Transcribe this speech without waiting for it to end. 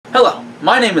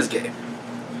My name is Gabe,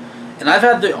 and I've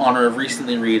had the honor of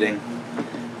recently reading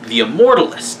The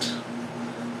Immortalist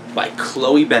by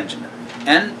Chloe Benjamin.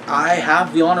 And I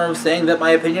have the honor of saying that my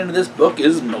opinion of this book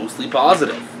is mostly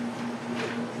positive.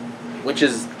 Which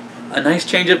is a nice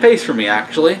change of pace for me,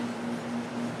 actually.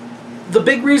 The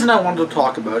big reason I wanted to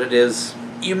talk about it is,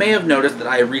 you may have noticed that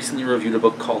I recently reviewed a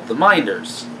book called The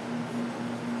Minders.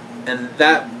 And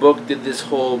that book did this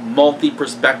whole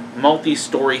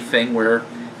multi-story thing where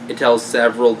it tells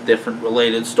several different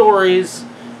related stories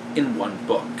in one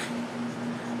book.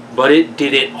 But it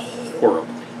did it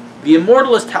horribly. The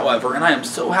Immortalist, however, and I am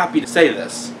so happy to say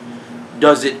this,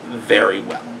 does it very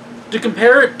well. To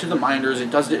compare it to The Minders,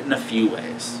 it does it in a few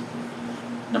ways.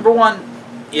 Number one,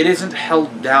 it isn't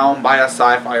held down by a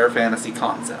sci-fi or fantasy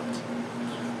concept.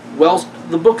 Well,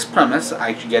 the book's premise,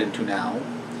 I should get into now,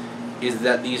 is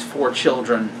that these four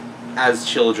children, as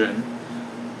children,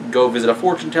 go visit a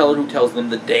fortune teller who tells them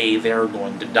the day they're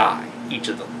going to die, each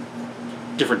of them.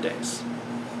 Different days.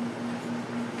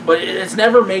 But it's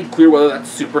never made clear whether that's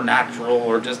supernatural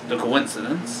or just a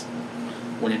coincidence,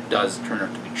 when it does turn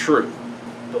out to be true.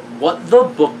 But what the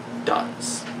book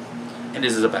does, and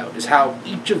is about, is how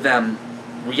each of them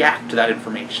react to that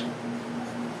information.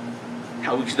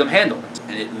 How each of them handle it.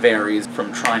 And it varies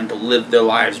from trying to live their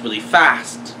lives really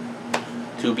fast,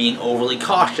 to being overly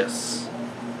cautious,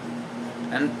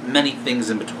 and many things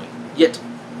in between. Yet,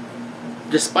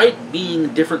 despite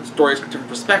being different stories from different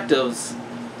perspectives,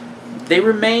 they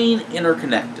remain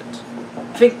interconnected.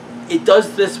 I think it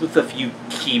does this with a few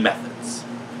key methods.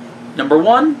 Number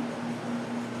one,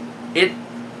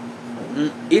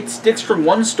 it sticks from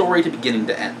one story to beginning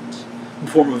to end,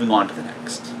 before moving on to the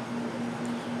next.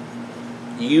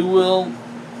 You will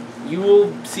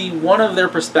see one of their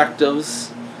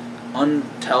perspectives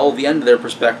until the end of their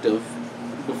perspective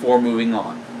before moving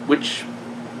on, which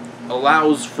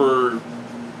allows for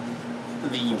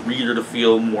the reader to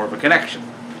feel more of a connection.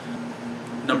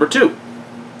 Number two,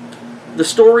 the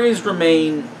stories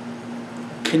remain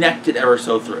connected ever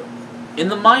so through. In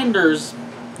The Minders,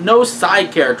 no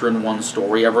side character in one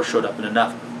story ever showed up in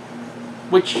another,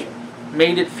 which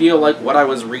made it feel like what I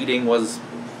was reading was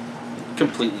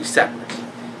completely separate.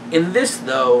 In this,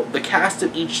 though, the cast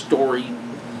of each story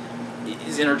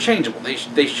is interchangeable.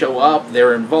 They show up,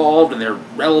 they're involved, and they're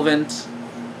relevant,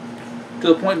 to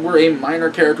the point where a minor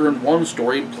character in one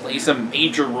story plays a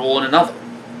major role in another.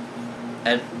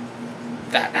 And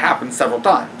that happens several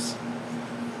times.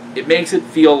 It makes it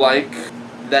feel like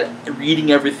that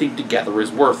reading everything together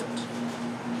is worth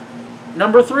it.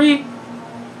 Number three,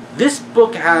 this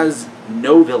book has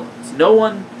no villains.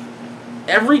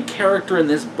 Every character in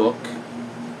this book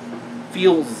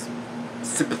feels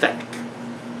sympathetic.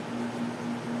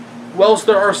 Whilst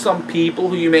there are some people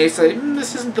who you may say,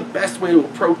 this isn't the best way to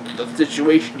approach the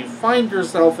situation you find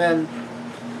yourself in,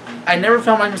 I never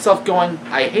found myself going,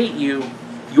 I hate you,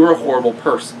 you're a horrible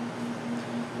person.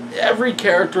 Every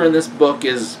character in this book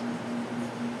is,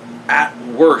 at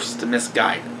worst,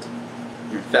 misguided.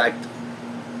 In fact,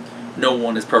 no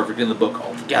one is perfect in the book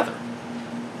altogether.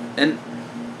 And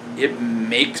it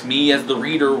makes me, as the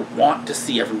reader, want to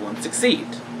see everyone succeed.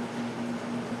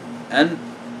 And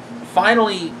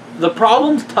finally, the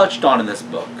problems touched on in this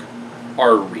book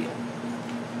are real.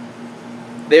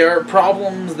 They are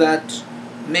problems that,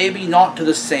 maybe not to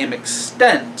the same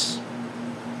extent,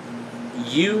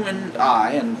 you and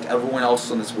I, and everyone else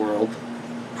in this world,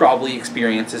 probably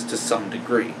experiences to some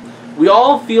degree. We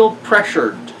all feel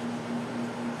pressured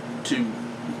to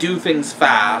do things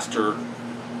fast, or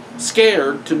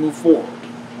scared to move forward.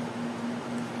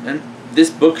 And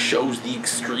this book shows the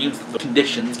extremes that the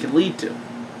conditions can lead to.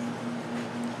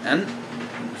 And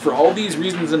for all these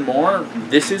reasons and more,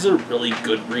 this is a really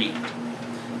good read.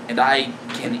 And I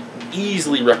can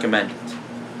easily recommend it.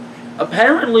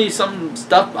 Apparently some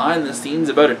stuff behind the scenes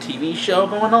about a TV show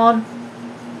going on.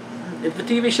 If the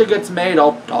TV show gets made,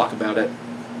 I'll talk about it.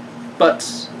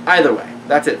 But either way,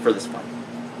 that's it for this one.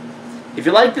 If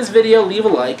you like this video, leave a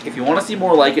like. If you want to see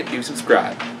more like it, do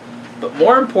subscribe. But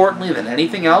more importantly than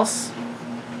anything else,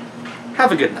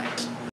 have a good night.